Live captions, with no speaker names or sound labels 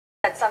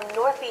some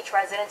North Beach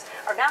residents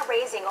are now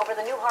raising over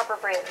the new Harbor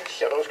Bridge.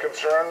 Yeah, those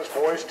concerns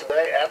voiced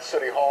today at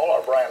City Hall.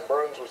 Our Brian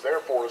Burns was there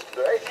for us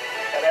today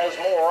and has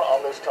more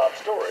on this top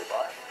story.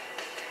 Brian?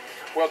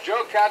 Well,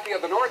 Joe, Kathy,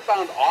 the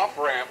northbound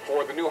off-ramp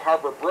for the new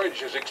Harbor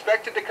Bridge is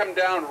expected to come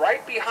down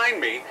right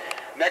behind me,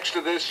 next to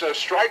this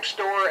Stripe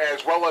store,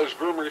 as well as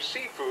Groomer's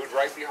Seafood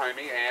right behind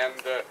me.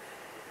 And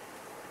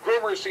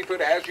Groomer's Seafood,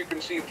 as you can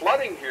see,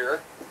 flooding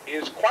here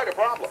is quite a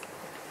problem.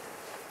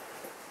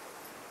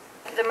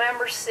 The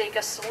members seek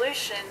a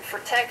solution for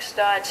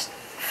TxDOT's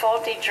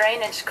faulty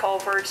drainage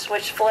culverts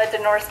which flood the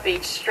North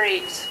Beach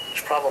streets.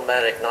 It's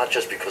problematic not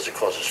just because it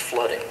causes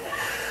flooding,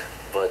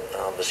 but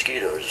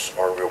mosquitoes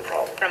are a real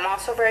problem. I'm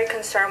also very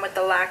concerned with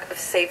the lack of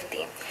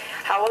safety.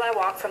 How will I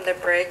walk from the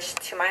bridge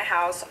to my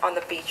house on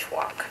the beach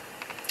walk?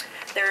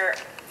 There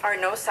are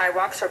no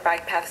sidewalks or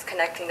bike paths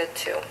connecting the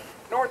two.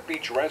 North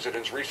Beach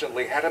residents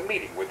recently had a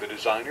meeting with the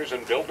designers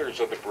and builders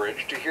of the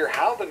bridge to hear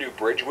how the new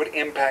bridge would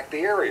impact the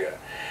area.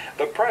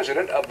 The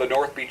president of the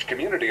North Beach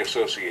Community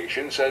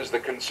Association says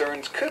the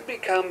concerns could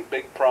become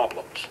big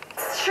problems.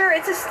 Sure,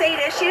 it's a state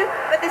issue,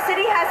 but the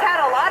city has had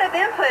a lot of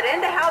input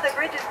into how the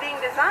bridge is being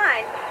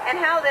designed and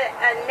how the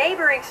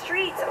neighboring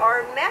streets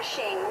are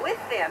meshing with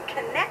them,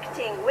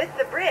 connecting with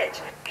the bridge.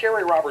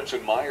 Carrie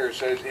Robertson-Myers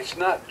says it's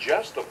not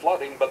just the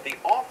flooding, but the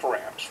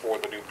off-ramps for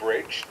the new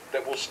bridge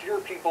that will steer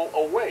people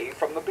away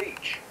from the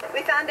beach.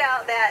 We found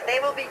out that they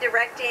will be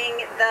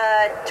directing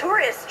the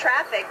tourist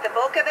traffic, the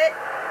bulk of it,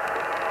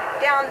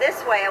 down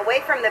this way,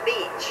 away from the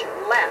beach,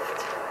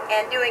 left,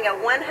 and doing a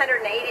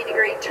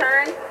 180-degree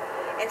turn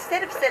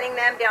instead of sending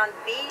them down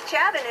Beach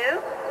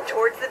Avenue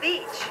towards the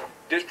beach.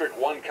 District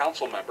 1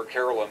 Council member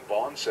Carolyn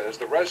Vaughn says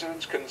the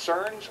residents'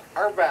 concerns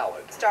are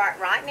valid. Start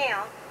right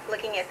now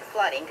looking at the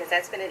flooding, because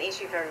that's been an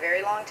issue for a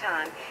very long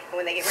time, and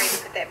when they get ready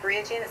to put that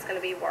bridge in, it's going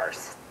to be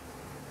worse.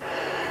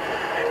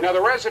 Now,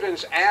 the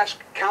residents asked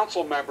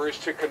council members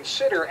to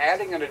consider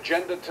adding an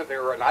item to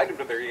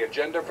their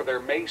agenda for their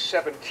May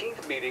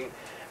 17th meeting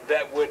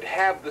that would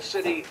have the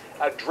city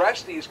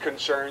address these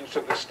concerns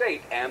to the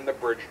state and the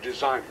bridge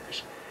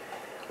designers.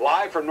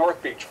 Live from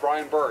North Beach,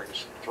 Brian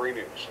Burns, 3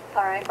 News.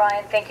 All right,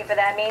 Brian, thank you for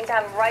that.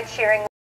 Meantime, ride sharing